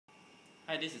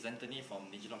Hi, this is Anthony from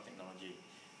Electroluminescent Technology.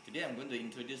 Today I'm going to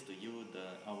introduce to you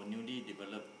our newly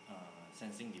developed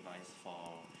sensing device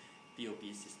for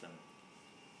POP system.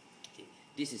 Okay,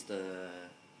 this is the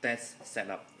test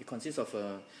setup. It consists of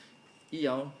a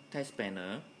EL test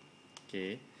panel,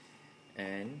 okay,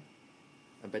 and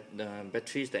the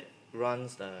batteries that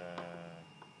runs the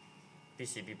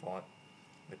PCB board,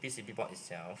 the PCB board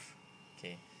itself,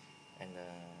 okay, and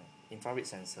the infrared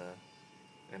sensor,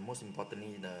 and most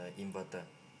importantly the inverter.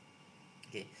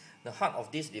 Okay, the heart of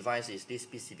this device is this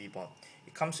PCB board.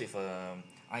 It comes with a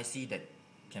IC that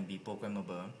can be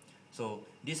programmable. So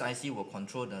this IC will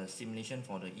control the simulation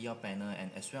for the EL panel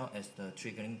and as well as the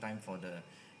triggering time for the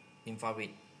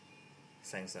infrared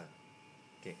sensor.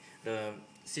 Okay, the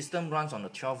system runs on a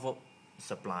 12-volt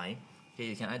supply. Okay,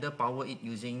 you can either power it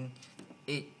using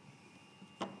 8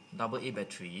 AA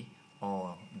battery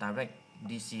or direct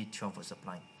DC 12-volt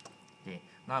supply. Okay,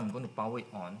 now I'm going to power it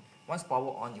on. Once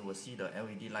power on, you will see the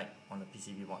LED light on the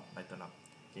PCB board lighten up.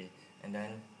 Okay, and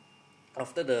then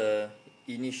after the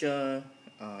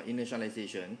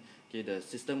initialization, okay, the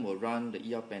system will run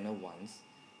the EL panel once.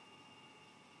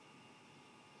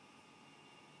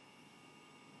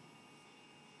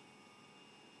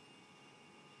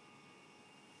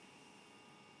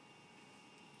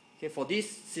 Okay, for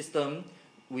this system,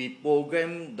 we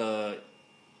program the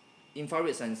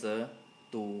infrared sensor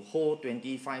to hold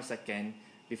 25 seconds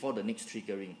before the next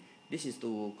triggering. This is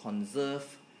to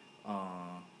conserve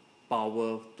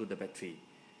power to the battery.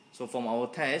 So from our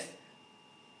test,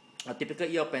 a typical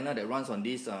EL panel that runs on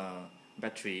this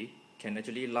battery can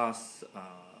actually last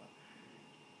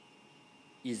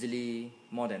easily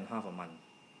more than half a month.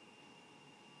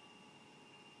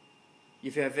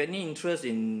 If you have any interest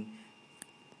in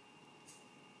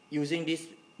using this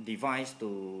device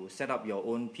to set up your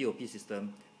own POP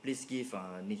system, please give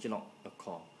Electroluminescent a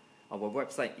call. Our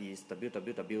website is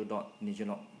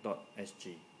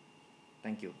www.electroluminescent.sg.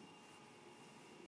 Thank you.